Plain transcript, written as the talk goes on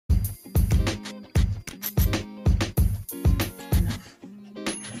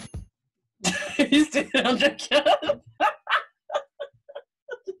He's doing I'm joking.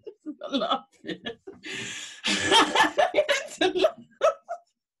 I'm laughing.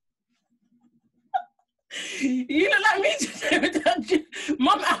 You look like me today with that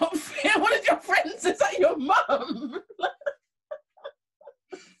mum outfit. What is your friends? Is that your mum?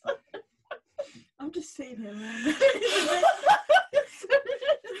 I'm just sitting here, man.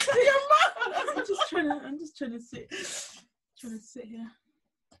 Your mum. I'm just trying to sit here.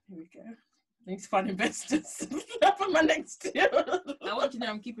 Here we go. I need to find investors. I'll put my next to you. I want you to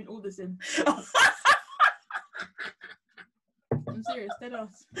know I'm keeping all this in. I'm serious, dead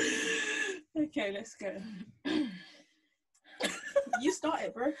ass. Okay, let's go. You start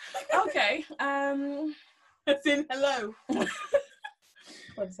it, bro. Okay. As in hello. 1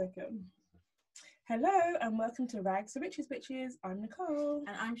 second. Hello and welcome to Rags to Riches Bitches. I'm Nicole.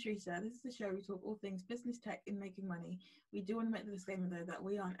 And I'm Sharita. This is the show where we talk all things business, tech, and making money. We do want to make the disclaimer though that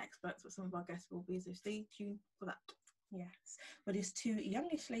we aren't experts, but some of our guests will be, so stay tuned for that. Yes. We're just two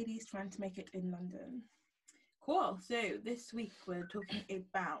youngish ladies trying to make it in London. Cool. So this week we're talking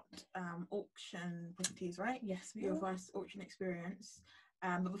about auction properties, right? Yes, we Your are. first auction experience.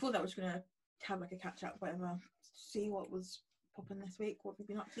 But before that, we're just gonna have like a catch up, whatever. See what was popping this week. What have you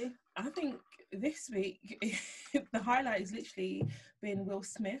been up to? I think this week the highlight has literally been Will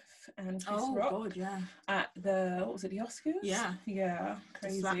Smith and Chris Rock God, yeah. at the the Oscars? Yeah,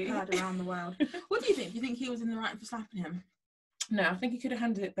 crazy. Slap heard around the world. What do you think? Do you think he was in the right for slapping him? No, I think he could have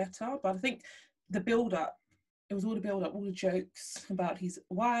handled it better, but I think the build-up, it was all the build-up, all the jokes about his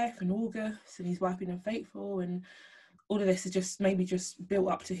wife and August and his wife being unfaithful, and all of this is just maybe just built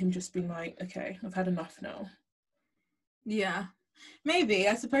up to him just being like, okay, I've had enough now. Yeah, maybe,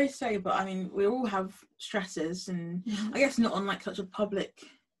 I suppose so, but I mean, we all have stresses, and I guess not on like such a public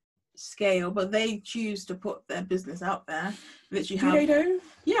scale, but they choose to put their business out there. Literally, Do they though?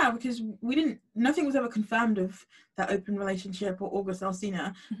 Yeah, because nothing was ever confirmed of that open relationship or August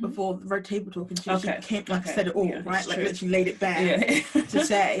Alsina before the Red Table Talk, and she came, said it all, right? Like, literally laid it bare to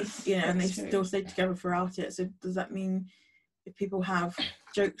say, and they still stayed together throughout it. So does that mean if people have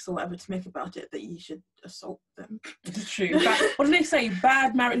jokes or whatever to make about it, that you should assault them? It's true. What do they say?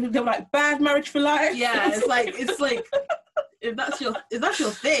 Bad marriage. They were like, bad marriage for life. Yeah, it's like if that's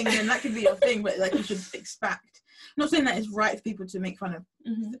your thing, then that could be your thing. But like, you should expect. I'm not saying that it's right for people to make fun of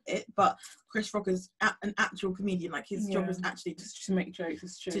it, but Chris Rock is an actual comedian. Like, his job is actually just to make jokes.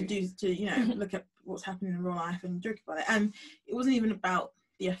 It's true. To look at what's happening in real life and joke about it. And it wasn't even about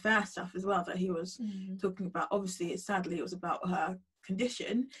the affair stuff as well that he was talking about. Obviously, sadly, it was about her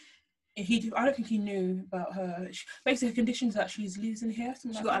condition. I don't think he knew about her. Basically, her condition is that she's losing hair.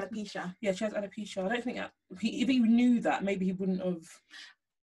 She got alopecia. Yeah, she has alopecia. I don't think that if he knew that, maybe he wouldn't have.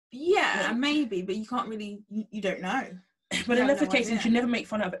 Yeah, maybe, but you can't really. You don't know. But in that case, you should never make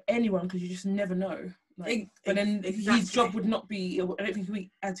fun of anyone because you just never know. Like, but then his job would not be. I don't think he'd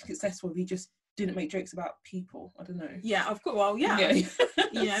be as successful if he just didn't make jokes about people. I don't know. Yeah, of course. Well, yeah.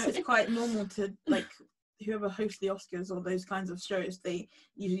 It's quite normal to like. Whoever hosts the Oscars or those kinds of shows, they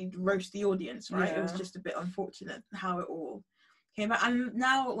usually roast the audience, right? It was just a bit unfortunate how it all came out. And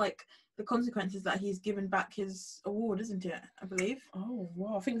now, like, the consequences that he's given back his award, isn't it? I believe. Oh,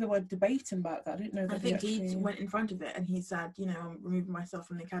 wow. I think they were debating about that. I didn't know that. I think he went in front of it and he said, I'm removing myself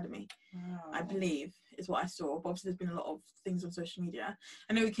from the Academy. Wow. I believe is what I saw. But obviously, there's been a lot of things on social media.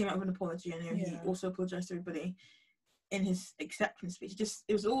 I know he came out with an apology. I know he also apologized to everybody in his acceptance speech.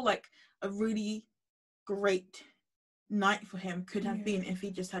 It was all like a really great night for him could have been if he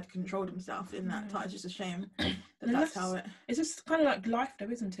just had controlled himself in that time. It's just a shame that's how it. It's just kind of like life, though,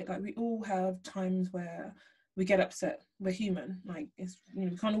 isn't it? Like, we all have times where we get upset. We're human. Like, it's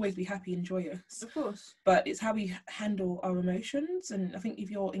we can't always be happy and joyous. Of course. But it's how we handle our emotions, and I think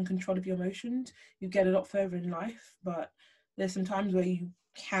if you're in control of your emotions, you get a lot further in life. But there's some times where you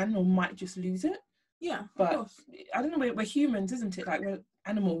can or might just lose it. Yeah, but of course. I don't know. We're humans, isn't it? Like, we're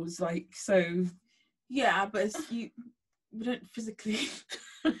animals. Like, so. Yeah, but we don't physically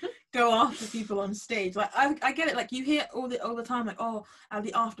go after people on stage. Like, I get it. Like, you hear all the time, like, at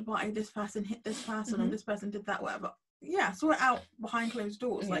the after party, this person hit this person, and this person did that, whatever. Yeah, sort it out behind closed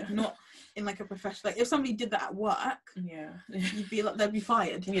doors, like not in like a professional. Like, if somebody did that at work, you'd be like, they'd be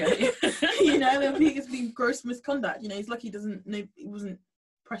fired. Yeah, they'd be it's been gross misconduct. He's lucky he wasn't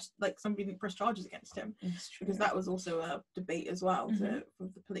pressed, like somebody didn't press charges against him, because that was also a debate as well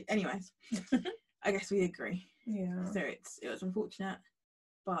with the police. Anyways. I guess we agree. Yeah. So it was unfortunate,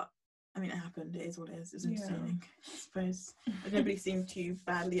 but I mean, it happened. It is what it is. It's entertaining, I suppose. Nobody seemed too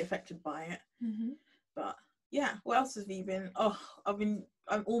badly affected by it. But yeah, what else have you been? I've been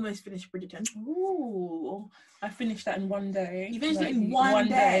I'm almost finished Bridgerton. Ooh, I finished that in one day. You finished it in one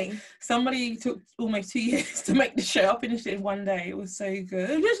day? Somebody took almost 2 years to make the show. I finished it in one day. It was so good.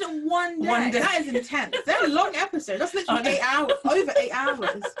 You finished it in one day? That is intense. They're long episodes. That's literally 8 hours, over 8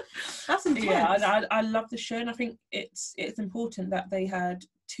 hours. That's intense. Yeah, I love the show, and I think it's important that they had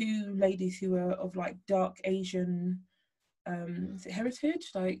 2 ladies who were of like dark Asian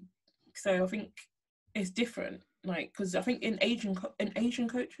heritage. Like, so I think it's different. Like, because I think in Asian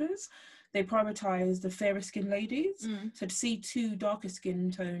cultures, they prioritize the fairer skinned ladies. So to see 2 darker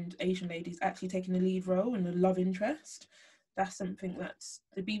skin toned Asian ladies actually taking the lead role and the love interest, that's something that's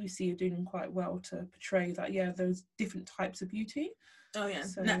the BBC are doing quite well to portray that. Yeah, those different types of beauty. Oh yeah,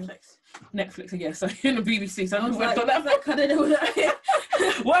 so, Netflix. I guess. So in the BBC, so I was like,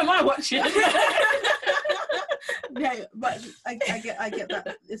 what am I watching? Yeah, but I get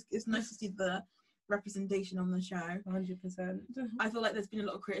that. It's nice to see the representation on the show. 100%. I feel like there's been a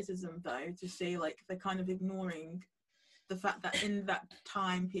lot of criticism though to say like they're kind of ignoring the fact that in that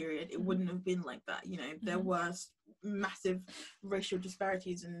time period it wouldn't have been like that. You know, there was massive racial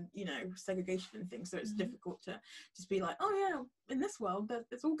disparities and, you know, segregation and things, so it's difficult to just be like, oh yeah, in this world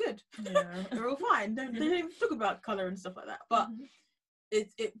it's all good. They're all fine. They don't even talk about colour and stuff like that, but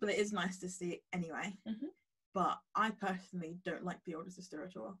it is nice to see it anyway. But I personally don't like the older sister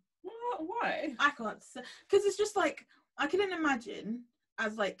at all. Why? I can't, because it's just like, I couldn't imagine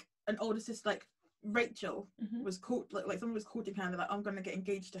as like an older sister, like Rachel was caught, like someone was courting her, like, I'm gonna get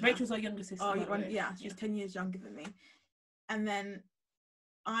engaged to her. Rachel's our younger sister. Oh yeah, she's 10 years younger than me, and then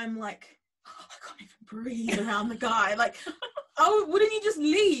I'm like, oh, I can't even breathe around the guy. Like, oh, wouldn't you just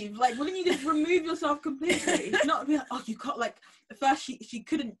leave? Like, wouldn't you just remove yourself completely? Not be like, oh, you can't. Like, at first she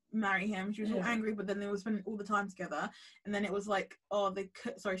couldn't marry him. She was all angry, but then they were spending all the time together. And then it was like, oh, they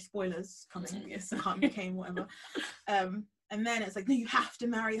could. Sorry, spoilers coming. Yes, became whatever. And then it's like, no, you have to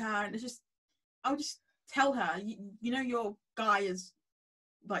marry her. And it's just, I would just tell her, you know, your guy is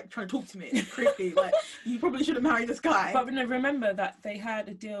like trying to talk to me creepy. Like, you probably shouldn't marry this guy. But remember that they had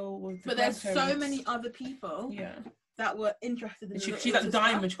a deal with. But there's so many other people. Yeah. That were interested in she's like the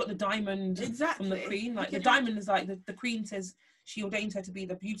diamond. She got the diamond exactly from the queen. Like the diamond is like the queen says she ordained her to be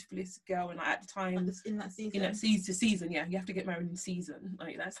the beautifulest girl, and like, at the time in that season, yeah, you have to get married in season.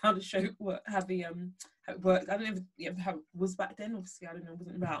 Like that's how the show how it worked. I don't know how it was back then. Obviously, I don't know, I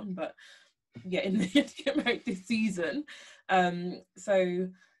wasn't around, but yeah, you have to get married this season.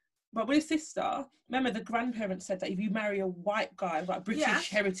 But with his sister, remember the grandparents said that if you marry a white guy with like British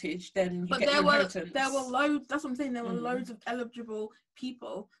heritage, then you get your inheritance. There were loads. That's what I'm saying. There were loads of eligible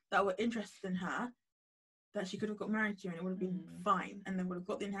people that were interested in her, that she could have got married to, and it would have been fine, and they would have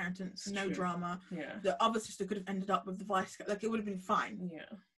got the inheritance, no drama. Yeah. The other sister could have ended up with the vice. Like, it would have been fine. Yeah.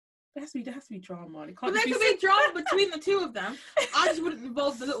 There has to be drama. But there could be drama between the 2 of them. I just wouldn't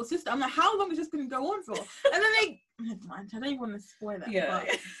involve the little sister. I'm like, how long is this going to go on for? And then they, never mind, I don't even want to spoil that. Yeah.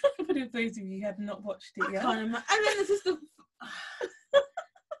 For those of you who have not watched it yet. And then the sister.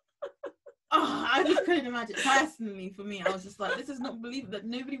 I just couldn't imagine. Personally, for me, I was just like, this is not believable that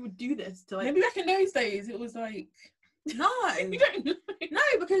nobody would do this to like. Maybe back in those days, it was like. No, you don't know. No,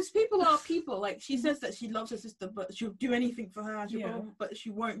 because people are people. Like, she says that she loves her sister, but she'll do anything for her. But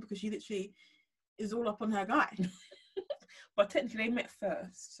she won't, because she literally is all up on her guy. But technically, they met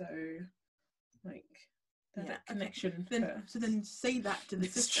first, so like that connection. So then say that to the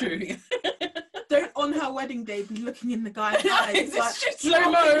it's sister. True. Yeah. Don't on her wedding day be looking in the guy's eyes like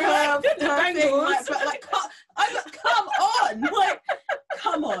slow-mo. Her thing, like,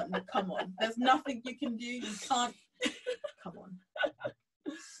 come on, like, come on. There's nothing you can do. You can't. Come on.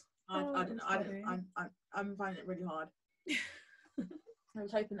 I don't know. I'm finding it really hard. I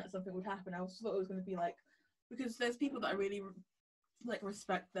was hoping that something would happen. I thought it was going to be like, because there's people that I really like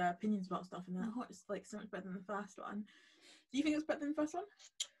respect their opinions about stuff, and they're like, oh, it's like so much better than the first one. Do you think it's better than the first one?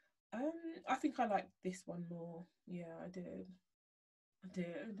 I think I like this one more. Yeah, I did. I think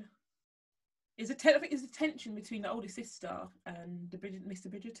there's a tension between the older sister and Mr.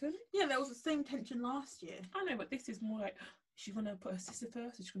 Bridgerton. Yeah, there was the same tension last year. I know, but this is more like, she's gonna put her sister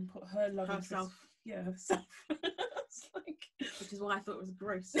first, she's gonna put her love herself. Herself. It's like, which is why I thought it was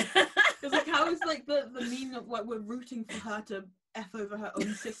gross. It's like, how is like the meaning of like we're rooting for her to F over her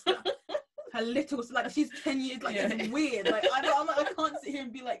own sister? Her little, like, she's 10 years, like, it's weird. Like, I can't sit here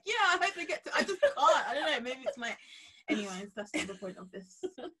and be like, yeah, I hope they get to. I just can't. I don't know. Maybe it's my. Anyways, that's not the point of this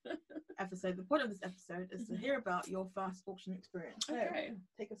episode. The point of this episode is to hear about your first auction experience. So, okay.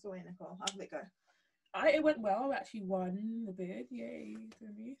 Take us away, Nicole. How did it go? It went well. I actually won the bid. Yay,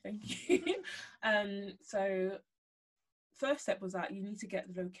 thank you. So first step was that you need to get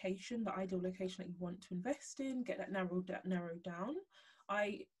the location, the ideal location that you want to invest in, get that narrowed down.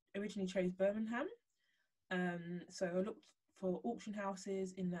 I originally chose Birmingham. So I looked for auction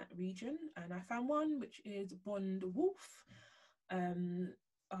houses in that region, and I found one which is Bond Wolf.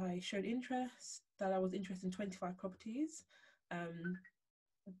 I showed interest, that I was interested in 25 properties.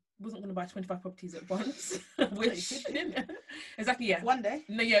 Wasn't going to buy 25 properties at once. Wish. Exactly, yeah. One day.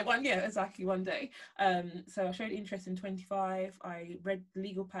 No, yeah, exactly, one day. So I showed interest in 25. I read the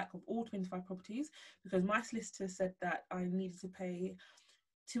legal pack of all 25 properties because my solicitor said that I needed to pay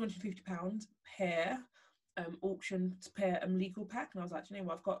 £250 per auction per legal pack, and I was like, you know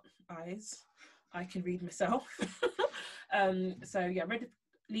what, I've got eyes, I can read myself. So yeah, I read the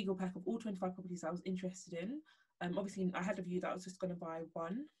legal pack of all 25 properties I was interested in. Obviously I had a view that I was just going to buy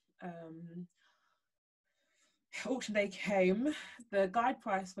one. Auction day came, the guide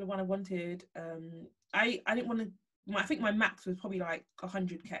price for the one I wanted, I didn't want to, I think my max was probably like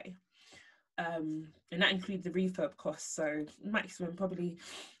 100k. And that included the refurb costs, so maximum probably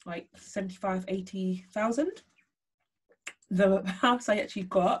like 75-80,000. The house I actually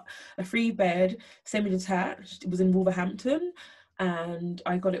got, a 3-bed semi-detached, it was in Wolverhampton, and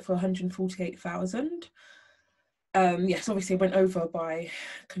I got it for 148,000. Yes, obviously I went over by a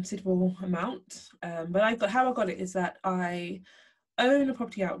considerable amount, but how I got it is that I own a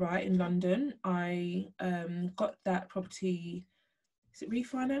property outright in London. I got that property, is it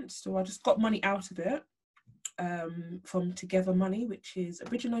refinanced, or I just got money out of it from Together Money, which is a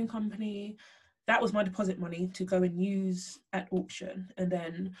bridge loan company. That was my deposit money to go and use at auction, and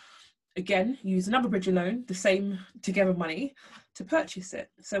then again use another bridge loan, the same Together Money, to purchase it.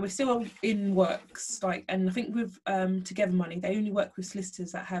 So we're still in works, like, and I think with Together Money, they only work with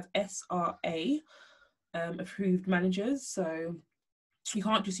solicitors that have SRA approved managers. So you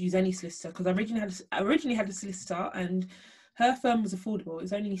can't just use any solicitor, because I originally had a solicitor, and her firm was affordable. It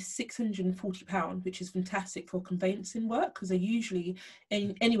was only £640, which is fantastic for conveyancing work, because they're usually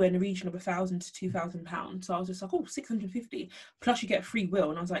anywhere in the region of £1,000 to £2,000. So I was just like, oh, 650 plus you get a free will,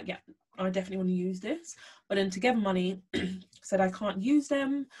 and I was like, yeah, I definitely want to use this. But then Together Money said I can't use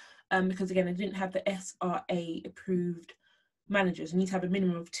them because again, I didn't have the SRA approved managers. You need to have a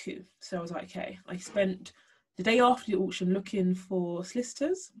minimum of 2. So I was like, okay. I spent the day after the auction looking for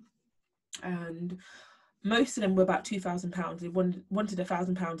solicitors, and most of them were about £2,000. They wanted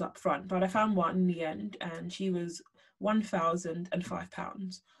 £1,000 up front, but I found one in the end, and she was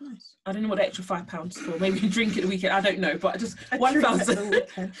 £1,005. Nice. I don't know what the extra £5 for. Maybe you drink at the weekend. I don't know, but just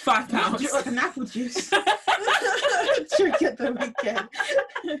 £1,005. Like an apple juice. Drink at the weekend.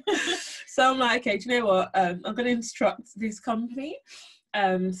 So I'm like, okay, do you know what? I'm going to instruct this company.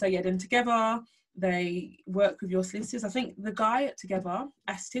 So yeah, then Together, they work with your solicitors. I think the guy at Together,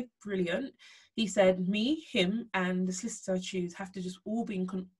 Astif, brilliant. He said me, him, and the solicitor I choose have to just all be in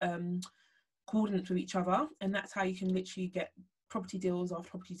coordinates with each other, and that's how you can literally get property deals after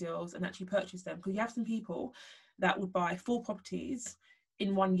property deals and actually purchase them. Because you have some people that would buy 4 properties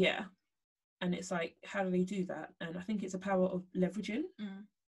in 1 year, and it's like, how do they do that? And I think it's a power of leveraging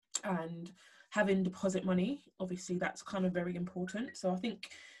and having deposit money. Obviously, that's kind of very important. So I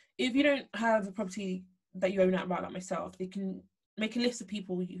think if you don't have a property that you own outright, like myself, you can make a list of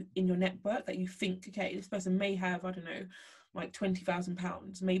people in your network that you think, okay, this person may have, I don't know, like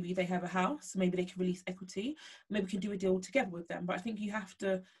 £20,000. Maybe they have a house, maybe they can release equity, maybe we can do a deal together with them. But I think you have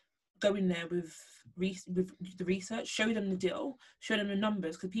to go in there with the research, show them the deal, show them the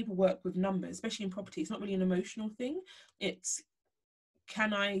numbers, because people work with numbers, especially in property. It's not really an emotional thing. It's,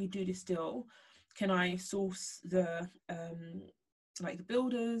 can I do this deal? Can I source the like the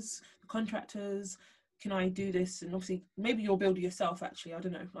builders, the contractors? Can I do this? And obviously, maybe you'll build it yourself, actually, I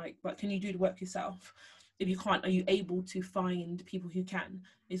don't know, like, but can you do the work yourself? If you can't, are you able to find people who can?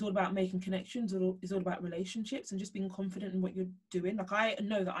 It's all about making connections. It's all about relationships and just being confident in what you're doing. Like, I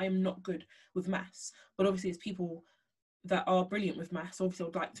know that I am not good with maths, but obviously it's people that are brilliant with maths. Obviously, I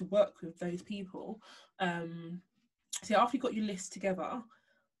would like to work with those people. So after you got your list together,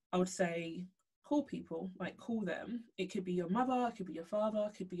 I would say call people, like call them. It could be your mother, it could be your father,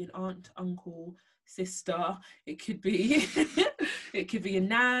 it could be an aunt, uncle, sister, it could be it could be a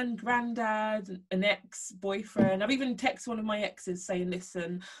nan, granddad, an ex-boyfriend. I've even texted one of my exes saying,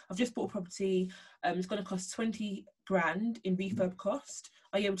 listen, I've just bought a property, it's going to cost 20 grand in refurb cost.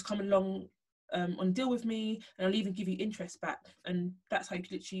 Are you able to come along on deal with me, and I'll even give you interest back? And that's how you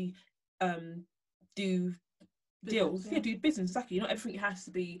could literally do deals, do business. Exactly. Not everything has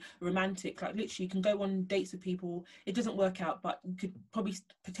to be romantic. Like, literally, you can go on dates with people, it doesn't work out, but you could probably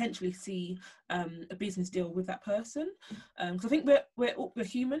potentially see a business deal with that person. Because I think we're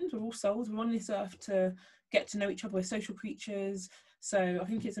humans, we're all souls, we're on this earth to get to know each other, we're social creatures. So I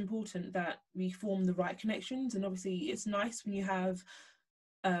think it's important that we form the right connections. And obviously it's nice when you have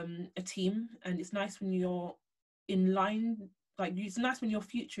a team, and it's nice when you're in line, like it's nice when your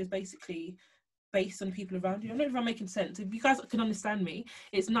future is basically based on people around you. I don't know if I'm making sense. If you guys can understand me,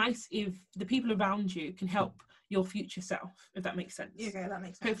 it's nice if the people around you can help your future self, if that makes sense. Okay, that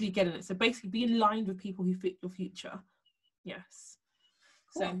makes sense. Hopefully you're getting it. So basically be in line with people who fit your future. Yes.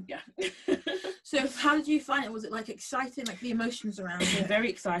 Cool. So yeah. So how did you find it? Was it like exciting, like the emotions around it? Very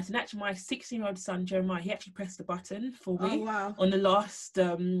exciting. Actually, my 16-year-old son Jeremiah, he actually pressed the button for me. Oh wow. On the last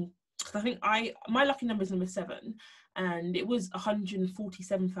I think my lucky number is number 7, and it was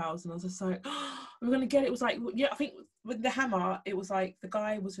 147,000. I was just like, oh, we're gonna get it. It was like, yeah, I think with the hammer, it was like the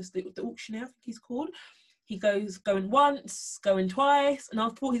guy was just the auctioneer, I think he's called. He goes going once, going twice, and I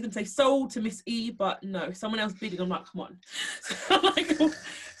thought he's gonna say sold to Miss E, but no, someone else bidding. I'm like, come on.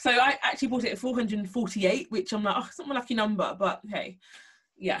 So I actually bought it at 448, which I'm like, oh, it's not my lucky number, but hey,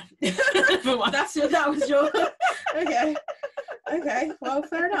 yeah. that was your okay. Well,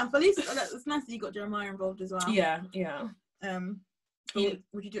 fair enough. At least it's nice that you got Jeremiah involved as well. Yeah.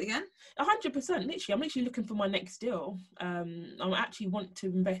 Would you do it again? 100%. Literally, I'm literally looking for my next deal. I actually want to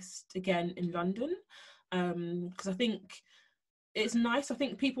invest again in London, because I think it's nice. I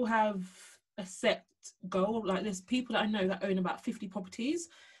think people have a set goal. Like there's people that I know that own about 50 properties,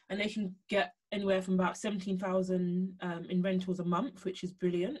 and they can get anywhere from about 17,000 in rentals a month, which is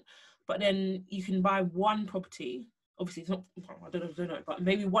brilliant. But then you can buy one property. Obviously, it's not. I don't know, but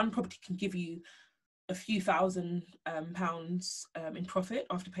maybe one property can give you a few thousand pounds in profit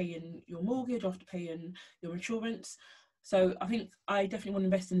after paying your mortgage, after paying your insurance. So I think I definitely want to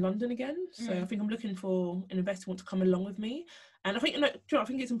invest in London again. So I think I'm looking for an investor who wants to come along with me. And I think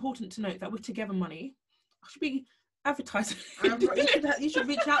it's important to note that with Together Money, I should be advertising. You should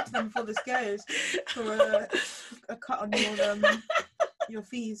reach out to them before this goes for a cut on your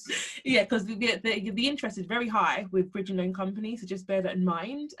fees. Yeah, because the interest is very high with bridge and loan companies, so just bear that in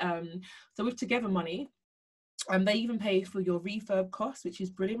mind. So with Together Money, they even pay for your refurb cost, which is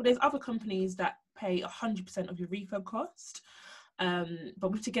brilliant. But there's other companies that pay 100% of your refurb cost,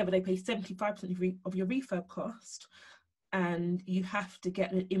 but with Together they pay 75% of your refurb cost, and you have to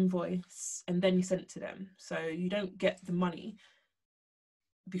get an invoice and then you send it to them, so you don't get the money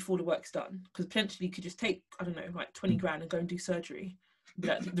before the work's done, because potentially you could just take, I don't know, like 20 grand and go and do surgery.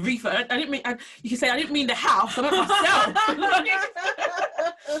 Like, the refurb, I didn't mean, you can say I didn't mean the house, I meant myself.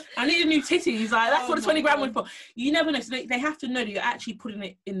 I need a new titties, like that's what the 20 grand went for. You never know. So they have to know that you're actually putting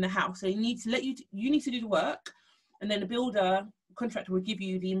it in the house. So you need to you need to do the work, and then the builder contractor will give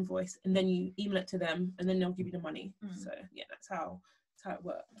you the invoice, and then you email it to them, and then they'll give you the money. So yeah, that's how it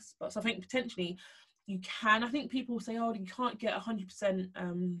works. But so I think potentially you can. I think people say, oh, you can't get 100%.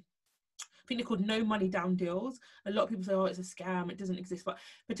 I think they're called no money down deals. A lot of people say, oh, it's a scam, it doesn't exist, but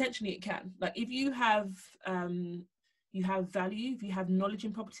potentially it can. Like if you have value, if you have knowledge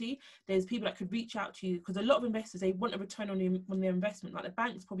in property, there's people that could reach out to you, because a lot of investors, they want a return on their investment. Like the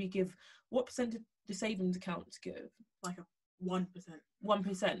banks probably give, what percent of the savings accounts give? Like a 1%.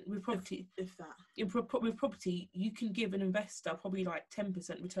 1% with property. If that. With property, you can give an investor probably like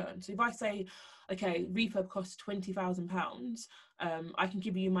 10% return. So if I say, okay, refurb costs £20,000, I can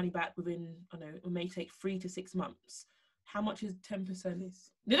give you your money back within, I don't know, it may take 3 to 6 months. How much is 10%?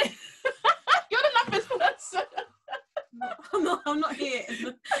 You're the numbers person. I'm not here.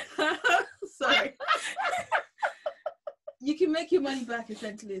 Sorry. You can make your money back,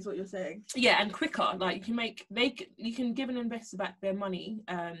 essentially, is what you're saying. Yeah, and quicker. Like you can give an investor back their money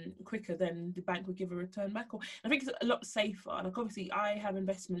quicker than the bank would give a return back. Or I think it's a lot safer. Like obviously, I have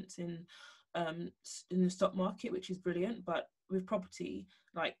investments in the stock market, which is brilliant. But with property,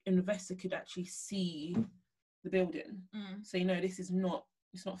 like an investor could actually see the building, so this is not,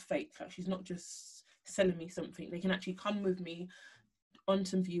 it's not fake. Like she's not just selling me something. They can actually come with me on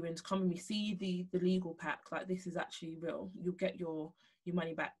some viewings, come with me, see the legal pack, like this is actually real. You'll get your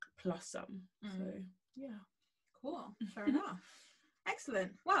money back plus some. So yeah, cool. Fair enough.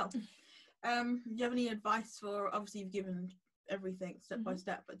 Excellent. Well, do you have any advice for, obviously you've given everything step by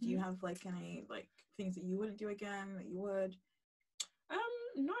step, but do you have like any like things that you wouldn't do again, that you would?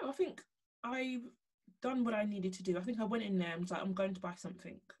 No, I think I've done what I needed to do. I think I went in there and was like, I'm going to buy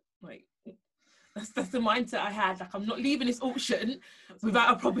something. Like that's the mindset I had. Like I'm not leaving this auction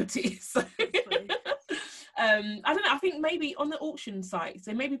without a property. So I don't know. I think maybe on the auction sites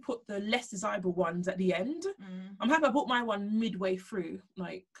they maybe put the less desirable ones at the end. I'm happy I bought my one midway through.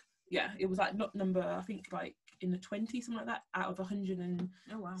 Like yeah, it was like not number, I think like in the 20s, something like that, out of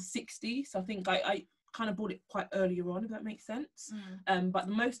 160. So I think I kind of bought it quite earlier on, if that makes sense. But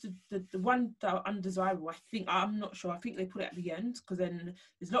most of the one that are undesirable, I think, I'm not sure, I think they put it at the end, because then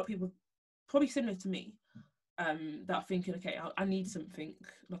there's a lot of people probably similar to me that are thinking, okay, I need something.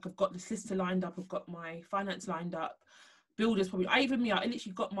 Like I've got the solicitor lined up, I've got my finance lined up, builders probably. I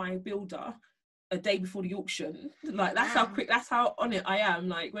literally got my builder a day before the auction. Like that's how quick, that's how on it I am.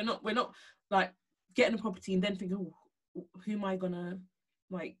 Like we're not like getting a property and then thinking, oh, who am I gonna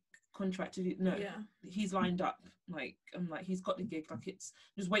like contract to do? No, he's lined up. Like I'm like, he's got the gig. Like it's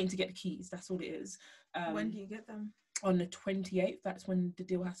just waiting to get the keys. That's all it is. When do you get them? On the 28th. That's when the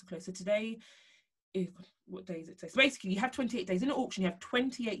deal has to close. So today, what day is it today? So basically, you have 28 days in an auction. You have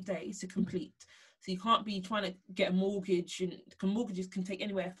 28 days to complete. So you can't be trying to get a mortgage, and mortgages can take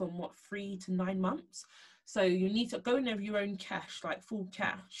anywhere from 3 to 9 months. So you need to go in there with your own cash, like full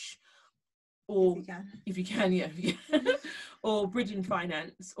cash, or if you can, or bridging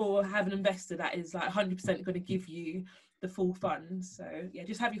finance, or have an investor that is like 100% going to give you the full funds. So yeah,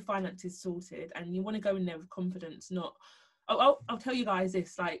 just have your finances sorted, and you want to go in there with confidence, not. I'll tell you guys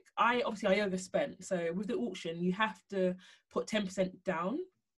this, like I overspent. So with the auction, you have to put 10% down,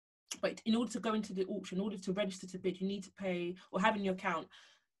 but in order to go into the auction, in order to register to bid, you need to pay or have in your account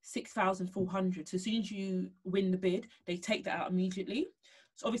 6,400. So as soon as you win the bid, they take that out immediately.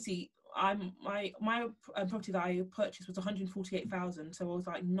 So obviously my property that I purchased was 148,000, so I was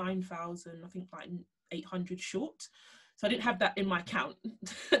like 9,000, I think like 800 short. So I didn't have that in my account.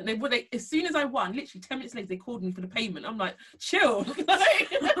 they as soon as I won, literally 10 minutes later, they called me for the payment. I'm like, chill.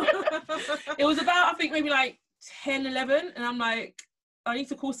 It was about, I think maybe like 10, 11. And I'm like, I need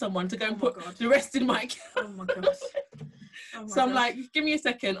to call someone to go and put the rest in my account. Oh my gosh. So I'm like, give me a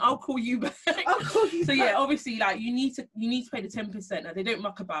second, I'll call you back. So yeah, obviously, like you need to pay the 10%. Now, they don't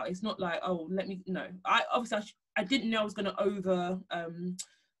muck about. It's not like, oh, let me, no. I didn't know I was going to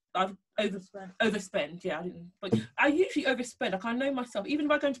overspend. Yeah, I didn't. But I usually overspend. Like I know myself. Even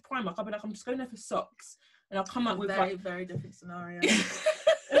if I go into Primark, I'll be like, I'm just going there for socks, and I'll come up with very, very different scenario.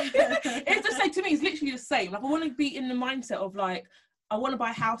 It's the same to me. It's literally the same. Like I want to be in the mindset of like I want to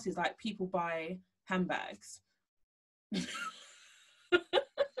buy houses like people buy handbags. Is that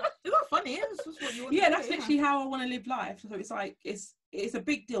funny? It's just what you want that's literally how I want to live life. So it's like it's a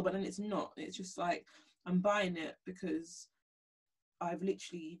big deal, but then it's not. It's just like I'm buying it because I've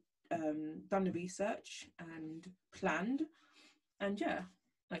literally done the research and planned, and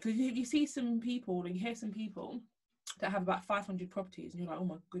like you see some people and you hear some people that have about 500 properties, and you're like, oh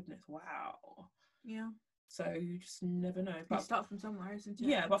my goodness, wow. Yeah. So you just never know. But you start from somewhere, isn't it?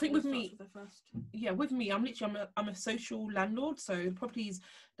 Yeah, but I think with me, with me, I'm a social landlord. So the properties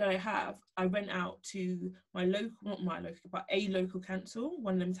that I have, I rent out to my local, not my local, but a local council.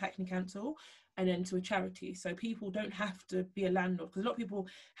 One of them is Hackney Council, and then to a charity. So people don't have to be a landlord, because a lot of people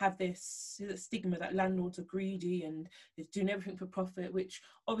have this stigma that landlords are greedy and is doing everything for profit, which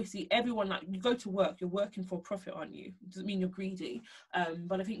obviously everyone, like you go to work, you're working for profit, aren't you? It doesn't mean you're greedy.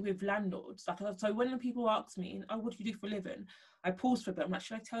 But I think with landlords, like, so when people ask me, oh, what do you do for a living? I pause for a bit. I'm like,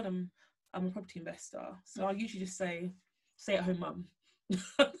 should I tell them I'm a property investor? So I usually just say, stay at home mum.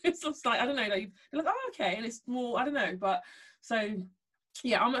 It's just like, I don't know, like, they're like, oh, okay. And it's more, I don't know. But so,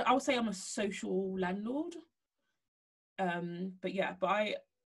 yeah, I would say I'm a social landlord. But I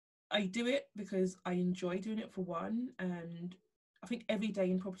do it because I enjoy doing it, for one. And I think every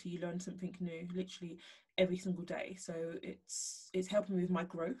day in property you learn something new, literally every single day. So it's helping me with my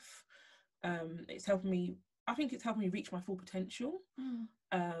growth. It's helping me reach my full potential.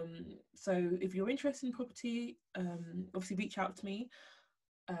 So if you're interested in property, obviously reach out to me.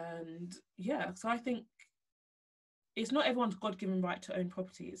 And so I think it's not everyone's God-given right to own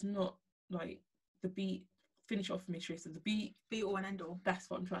property. It's not like finish off for me, Teresa, the be all and end all. That's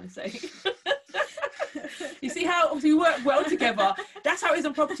what I'm trying to say. You see how obviously we work well together. That's how it is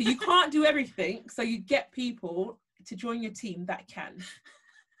on property. You can't do everything, so you get people to join your team that can.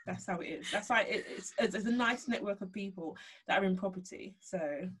 That's how it is. That's why it's a nice network of people that are in property.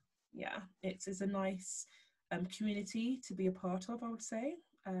 So yeah, it's a nice community to be a part of, I would say.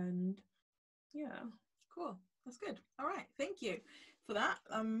 And yeah, cool. That's good. All right, thank you for that.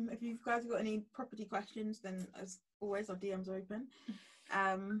 If you guys have got any property questions, then as always our DMs are open.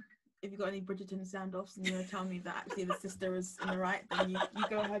 If you've got any Bridgerton sound-offs and you want to tell me that actually the sister is in the right, then you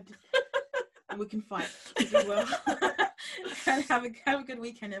go ahead and we can fight. We will. And have a good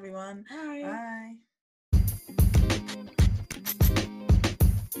weekend, everyone. Bye. Bye.